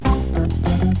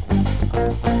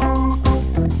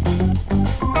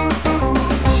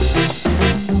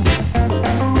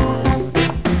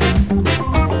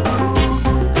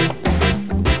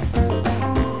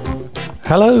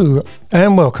Hello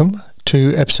and welcome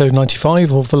to episode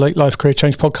 95 of the Late Life Career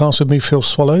Change podcast with me, Phil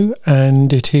Swallow,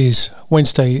 and it is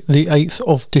Wednesday the 8th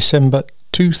of December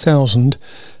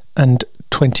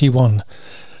 2021.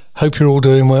 Hope you're all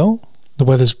doing well. The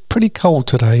weather's pretty cold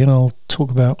today, and I'll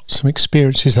talk about some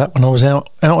experiences that when I was out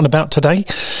and about today.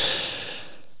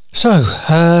 So,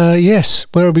 yes,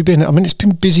 where have we been? I mean, it's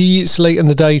been busy. It's late in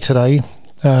the day today.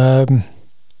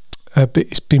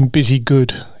 It's been busy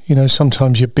good. You know,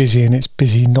 sometimes you're busy and it's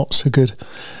busy not so good.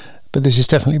 But this is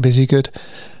definitely busy good.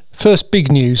 First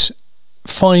big news.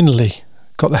 Finally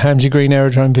got the Hamsey Green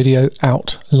Aerodrome video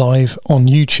out live on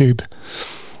YouTube.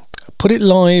 Put it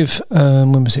live,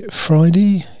 when was it?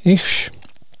 Friday-ish.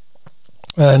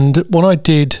 And what I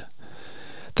did,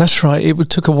 that's right, it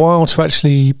took a while to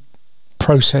actually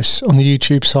process on the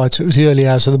YouTube side. So it was the early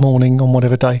hours of the morning on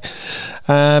whatever day.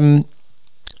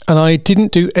 And I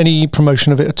didn't do any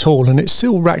promotion of it at all, and it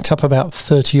still racked up about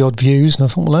 30 odd views, and I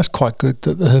thought, well, that's quite good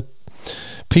that the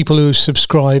people who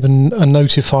subscribe and are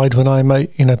notified when I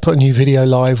put a new video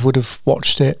live would have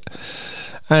watched it,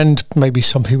 and maybe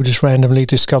some people just randomly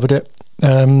discovered it.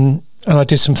 And I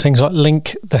did some things like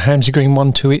link the Hamsey Green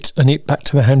one to it and it back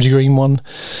to the Hamsey Green one,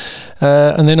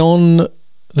 and then on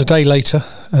the day later,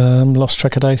 lost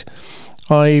track of days,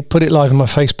 I put it live on my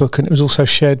Facebook, and it was also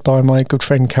shared by my good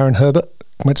friend Karen Herbert.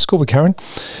 I went to school with Karen,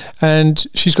 and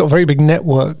she's got a very big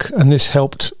network, and this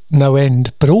helped no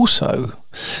end. But also,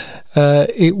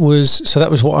 that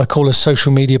was what I call a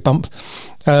social media bump.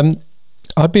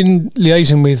 I've been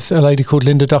liaising with a lady called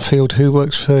Linda Duffield, who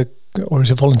works for, or is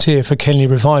a volunteer for Kenley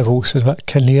Revival, so about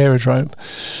Kenley Aerodrome.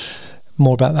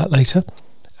 More about that later.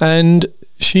 And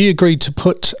she agreed to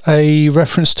put a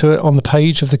reference to it on the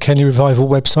page of the Kenley Revival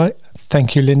website.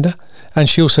 Thank you, Linda. And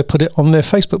she also put it on their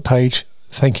Facebook page.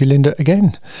 Thank you, Linda,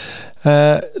 again.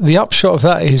 The upshot of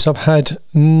that is I've had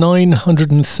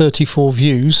 934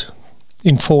 views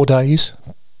in 4 days.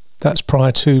 That's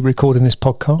prior to recording this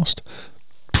podcast.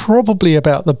 Probably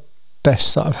about the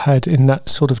best that I've had in that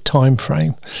sort of time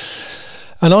frame.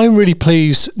 And I'm really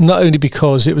pleased, not only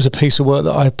because it was a piece of work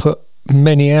that I put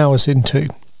many hours into,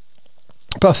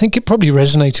 but I think it probably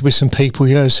resonated with some people.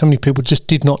 You know, so many people just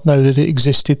did not know that it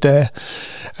existed there.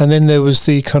 And then there was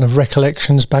the kind of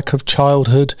recollections back of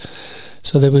childhood.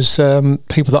 So there was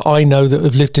people that I know that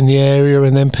have lived in the area,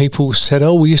 and then people said,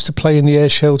 oh, we used to play in the air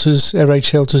raid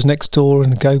shelters next door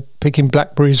and go picking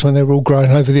blackberries when they were all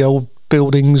growing over the old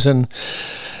buildings. And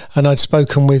I'd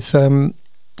spoken with some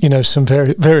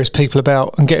various people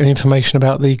about and getting information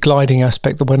about the gliding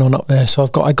aspect that went on up there. So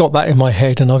I got that in my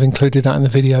head, and I've included that in the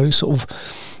video. Sort of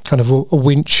kind of a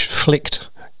winch flicked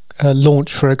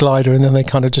launch for a glider, and then they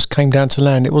kind of just came down to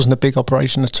land. It wasn't a big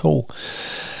operation at all.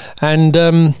 And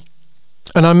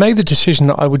I made the decision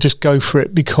that I would just go for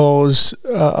it because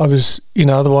I was,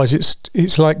 otherwise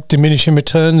it's like diminishing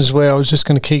returns, where I was just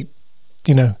going to keep,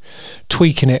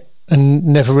 tweaking it and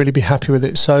never really be happy with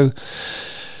it. So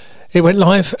it went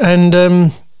live, and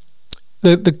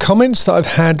the comments that I've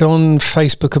had on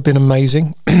Facebook have been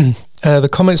amazing. The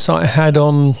comments that I had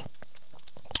on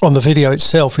the video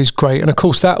itself is great, and of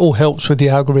course that all helps with the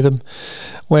algorithm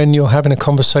when you're having a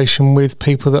conversation with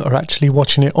people that are actually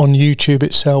watching it on YouTube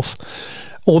itself.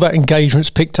 All that engagement's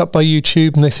picked up by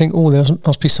YouTube, and they think, oh, there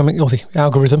must be something, or the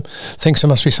algorithm thinks there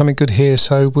must be something good here,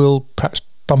 so we'll perhaps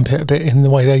bump it a bit in the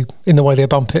way they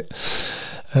bump it.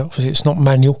 Obviously it's not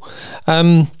manual.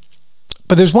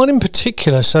 But there's one in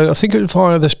particular, so I think it was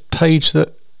via this page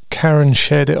that Karen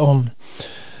shared it on.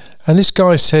 And this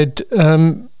guy said,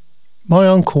 my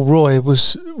uncle Roy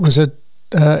was a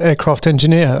aircraft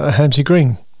engineer at Hamsey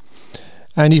Green.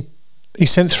 And he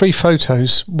sent 3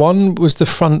 photos. One was the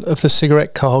front of the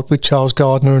cigarette card with Charles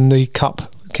Gardner and the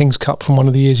cup, King's Cup from one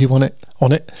of the years he won it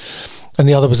on it. And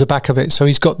the other was the back of it. So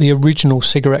he's got the original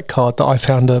cigarette card that I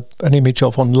found an image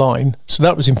of online. So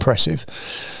that was impressive.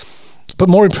 But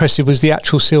more impressive was the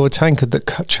actual silver tankard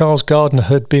that Charles Gardner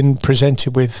had been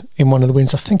presented with in one of the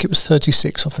wins. I think it was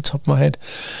 36 off the top of my head.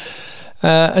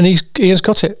 And he has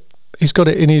got it. He's got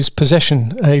it in his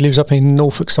possession. He lives up in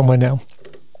Norfolk somewhere now.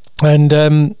 And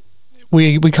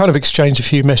we kind of exchanged a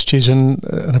few messages and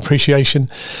an appreciation.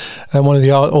 And one of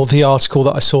the article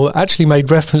that I saw that actually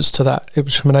made reference to that. It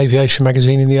was from an aviation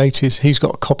magazine in the 80s. He's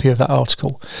got a copy of that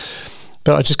article.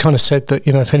 But I just kind of said that,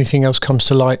 if anything else comes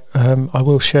to light, I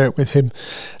will share it with him.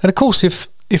 And of course, if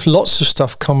lots of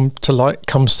stuff comes to light,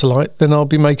 then I'll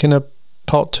be making a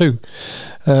part 2.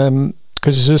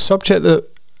 Because it's a subject that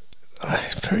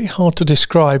very hard to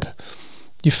describe.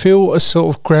 You feel a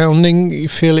sort of grounding, you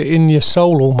feel it in your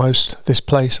soul almost, this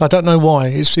place. I don't know why,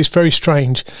 it's very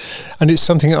strange. And it's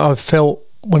something that I've felt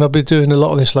when I've been doing a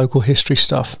lot of this local history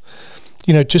stuff.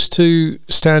 just to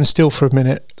stand still for a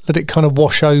minute, let it kind of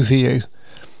wash over you,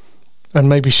 and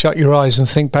maybe shut your eyes and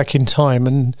think back in time,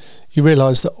 and you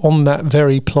realise that on that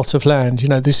very plot of land,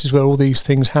 this is where all these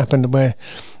things happened, where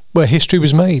history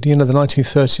was made. The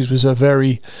 1930s was a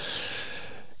very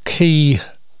key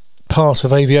part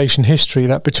of aviation history,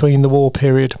 that between the war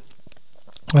period.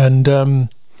 And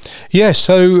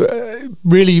so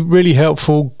really, really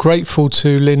helpful. Grateful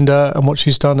to Linda and what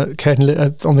she's done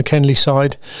at on the Kenley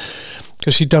side,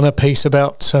 because she'd done a piece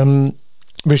about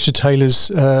Richard Taylor's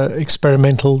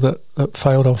experimental that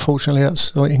failed, unfortunately.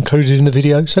 That's included in the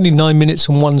video. It's only 9 minutes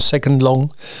and 1 second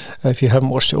long, if you haven't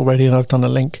watched it already, and I've done a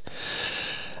link.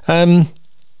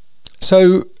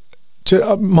 So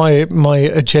my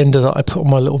agenda that I put on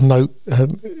my little note,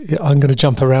 I'm going to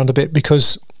jump around a bit,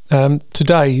 because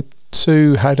today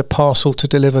Sue had a parcel to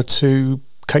deliver to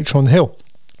Caterer on the Hill,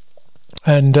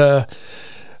 and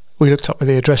we looked up where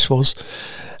the address was,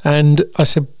 and I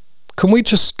said, can we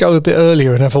just go a bit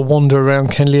earlier and have a wander around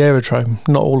Kenley Aerodrome?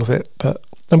 Not all of it,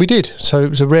 and we did. So it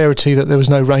was a rarity that there was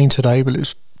no rain today, but it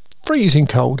was freezing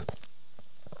cold,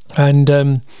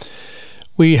 and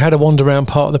we had a wander around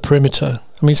part of the perimeter.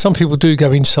 I mean, some people do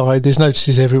go inside. There's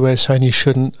notices everywhere saying you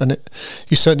shouldn't, and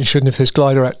you certainly shouldn't if there's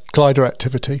glider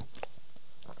activity,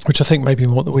 which I think maybe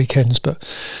more at the weekends. But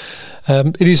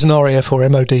it is an RAF or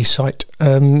MOD site.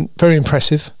 Very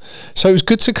impressive. So it was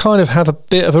good to kind of have a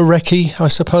bit of a recce, I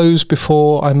suppose,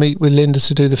 before I meet with Linda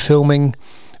to do the filming,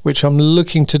 which I'm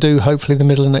looking to do hopefully the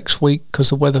middle of next week, because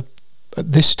the weather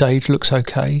at this stage looks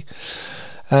okay.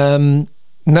 And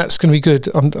that's going to be good.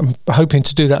 I'm hoping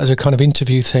to do that as a kind of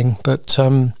interview thing, but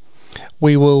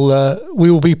we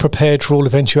will be prepared for all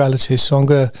eventualities. So I'm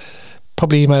going to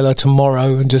probably email her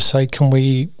tomorrow and just say, can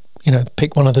we,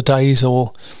 pick one of the days,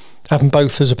 or have them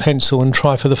both as a pencil and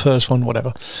try for the first one,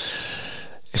 whatever.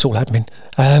 It's all admin.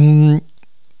 And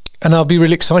I'll be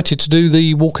really excited to do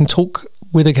the walk and talk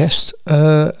with a guest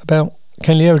about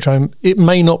Kenley Aerodrome. It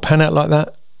may not pan out like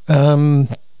that,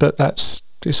 but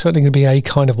it's certainly going to be a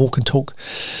kind of walk and talk.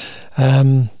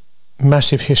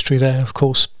 Massive history there, of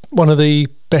course. One of the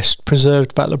best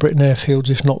preserved Battle of Britain airfields,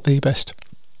 if not the best.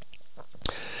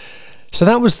 So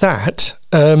that was that.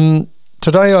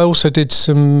 Today I also did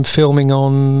some filming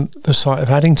on the site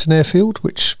of Addington Airfield,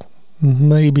 which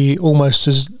may be almost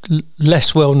as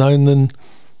less well known than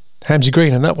Hamsey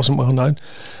Green, and that wasn't well known.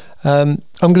 I'm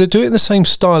going to do it in the same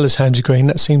style as Hamsey Green.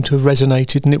 That seemed to have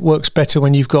resonated, and it works better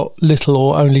when you've got little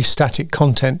or only static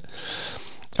content,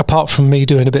 apart from me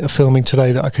doing a bit of filming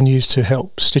today that I can use to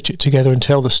help stitch it together and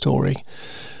tell the story.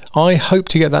 I hope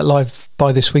to get that live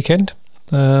by this weekend.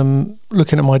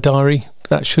 Looking at my diary,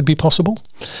 that should be possible.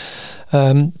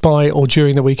 By or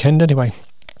during the weekend anyway.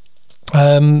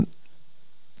 But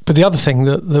the other thing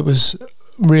that was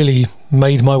really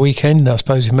made my weekend, I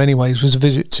suppose in many ways, was a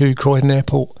visit to Croydon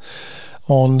Airport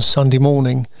on Sunday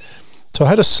morning. So I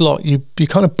had a slot. You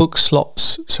kind of book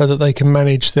slots so that they can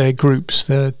manage their groups,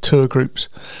 their tour groups.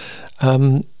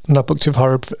 And I booked it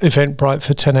via Eventbrite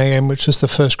for 10 a.m, which was the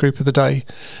first group of the day.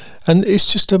 And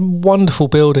it's just a wonderful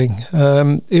building.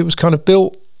 It was kind of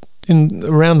built in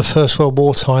around the First World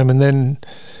War time, and then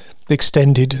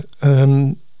extended.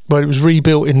 It was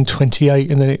rebuilt in 1928,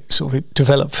 and then it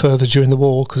developed further during the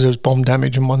war because there was bomb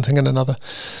damage and one thing and another.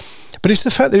 But it's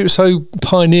the fact that it was so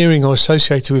pioneering or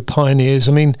associated with pioneers.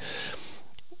 I mean,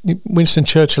 Winston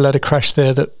Churchill had a crash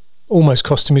there that almost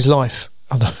cost him his life,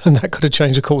 and that could have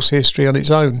changed the course of history on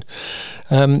its own.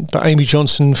 But Amy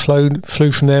Johnson flew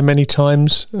from there many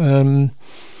times.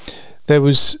 There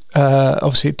was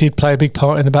obviously, it did play a big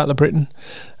part in the Battle of Britain.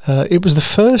 It was the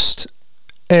first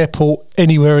airport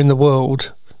anywhere in the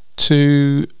world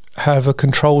to have a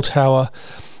control tower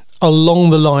along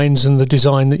the lines and the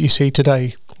design that you see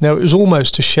today. Now, it was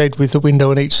almost a shed with the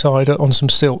window on each side on some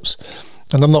stilts,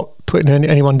 and I'm not putting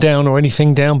anyone down or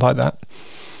anything down by that,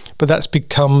 but that's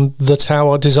become the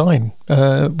tower design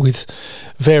with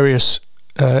various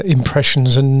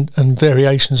impressions and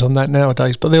variations on that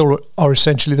nowadays, but they all are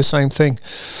essentially the same thing: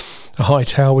 a high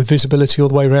tower with visibility all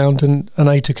the way around and an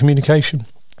aid to communication.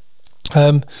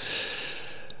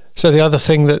 So the other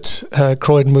thing that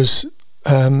Croydon was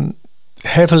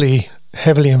heavily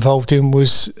involved in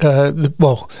was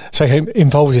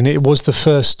involved in it was the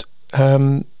first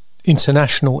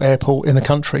international airport in the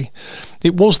country.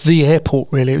 It was the airport,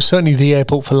 really. It was certainly the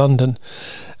airport for London.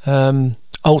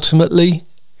 Ultimately,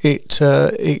 it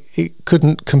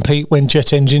couldn't compete when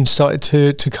jet engines started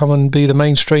to come and be the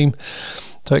mainstream.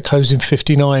 So it closed in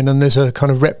 1959, and there's a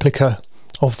kind of replica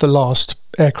of the last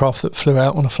aircraft that flew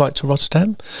out on a flight to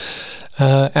Rotterdam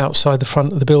outside the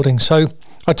front of the building. So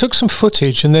I took some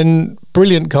footage, and then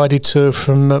brilliant guided tour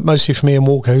from mostly from Ian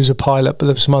Walker, who's a pilot, but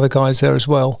there were some other guys there as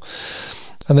well,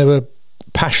 and they were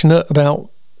passionate about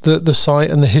the site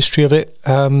and the history of it.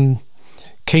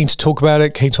 Keen to talk about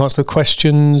it, keen to answer the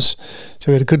questions.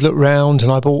 So we had a good look round, and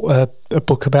I bought a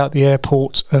book about the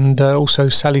airport, and also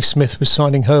Sally Smith was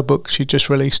signing her book she just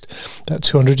released, about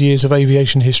 200 years of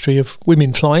aviation history of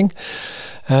women flying.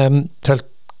 Had a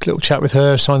little chat with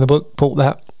her, signed the book, bought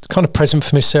that. Kind of present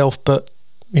for myself, but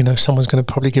you know, someone's going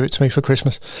to probably give it to me for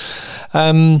Christmas.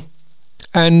 And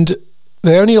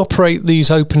they only operate these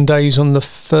open days on the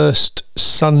first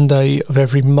Sunday of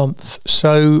every month.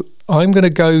 So I'm going to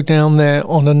go down there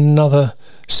on another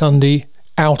Sunday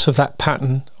out of that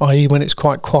pattern, i.e. when it's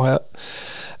quite quiet.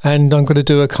 And I'm going to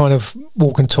do a kind of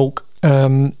walk and talk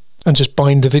and just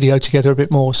bind the video together a bit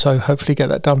more. So hopefully get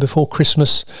that done before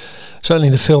Christmas, certainly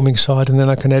the filming side, and then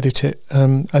I can edit it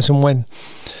as and when.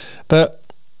 But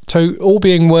so all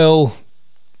being well,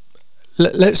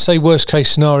 let's say worst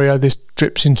case scenario, this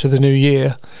drips into the new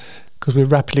year, because we're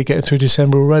rapidly getting through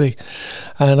December already,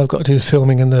 and I've got to do the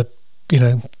filming and the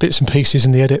bits and pieces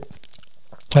in the edit.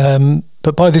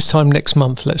 But by this time next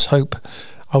month, let's hope,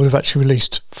 I would have actually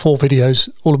released 4 videos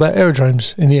all about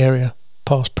aerodromes in the area,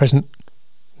 past, present.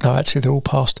 No, actually they're all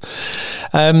past.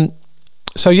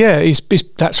 So yeah,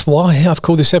 that's why I've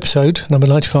called this episode, number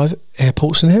 95,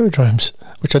 Airports and Aerodromes,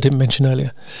 which I didn't mention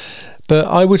earlier. But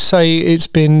I would say it's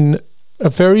been a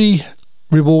very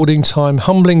rewarding time,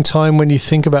 humbling time when you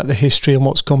think about the history and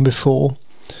what's gone before.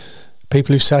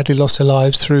 People who sadly lost their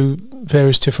lives through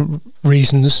various different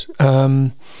reasons.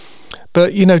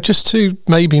 But, just to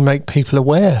maybe make people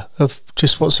aware of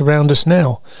just what's around us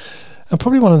now. And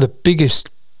probably one of the biggest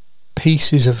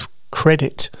pieces of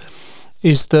credit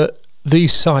is that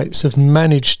these sites have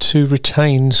managed to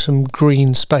retain some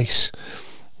green space.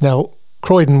 Now,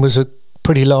 Croydon was a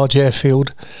pretty large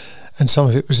airfield, and some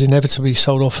of it was inevitably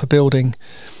sold off for building.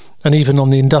 And even on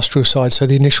the industrial side, so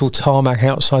the initial tarmac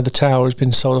outside the tower has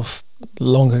been sold off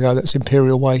long ago. That's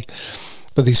Imperial Way,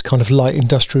 with these kind of light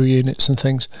industrial units and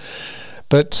things.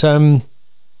 But most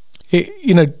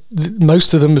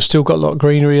of them have still got a lot of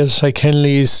greenery. As I say,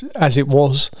 Kenley is as it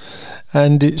was,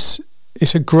 and it's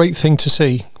a great thing to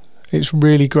see. It's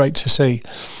really great to see.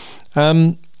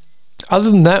 Other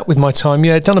than that, with my time,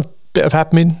 I've done a bit of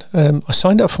admin. I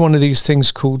signed up for one of these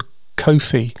things called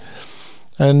Ko-fi,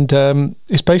 and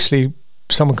it's basically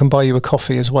someone can buy you a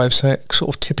coffee as a way of sort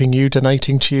of tipping you,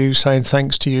 donating to you, saying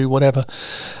thanks to you, whatever.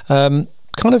 Kind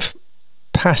of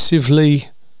passively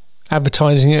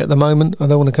advertising it at the moment. I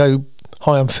don't want to go,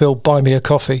 hi, I'm Phil, buy me a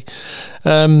coffee.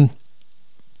 But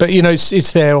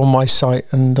it's there on my site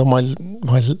and on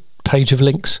my page of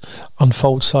links,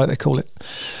 Unfold site they call it.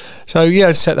 So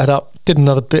I set that up, did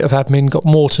another bit of admin, got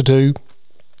more to do,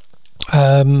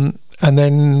 and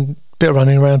then bit of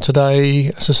running around today.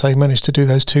 As I say, managed to do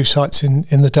those 2 sites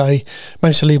in the day.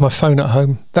 Managed to leave my phone at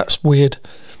home. That's weird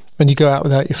when you go out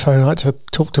without your phone. I had to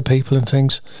talk to people and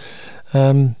things,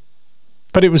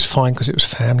 but it was fine because it was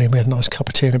family and we had a nice cup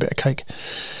of tea and a bit of cake.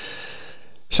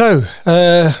 So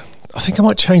I think I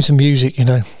might change the music.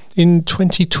 In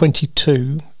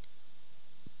 2022,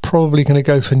 probably going to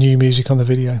go for new music on the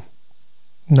video.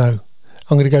 No,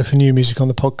 I'm going to go for new music on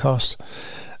the podcast.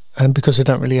 And because I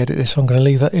don't really edit this, I'm going to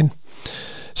leave that in.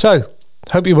 So,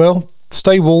 hope you're well.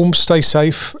 Stay warm, stay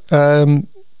safe.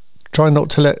 Try not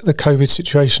to let the COVID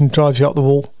situation drive you up the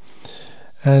wall.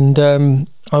 And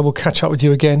I will catch up with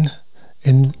you again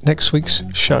in next week's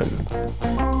show.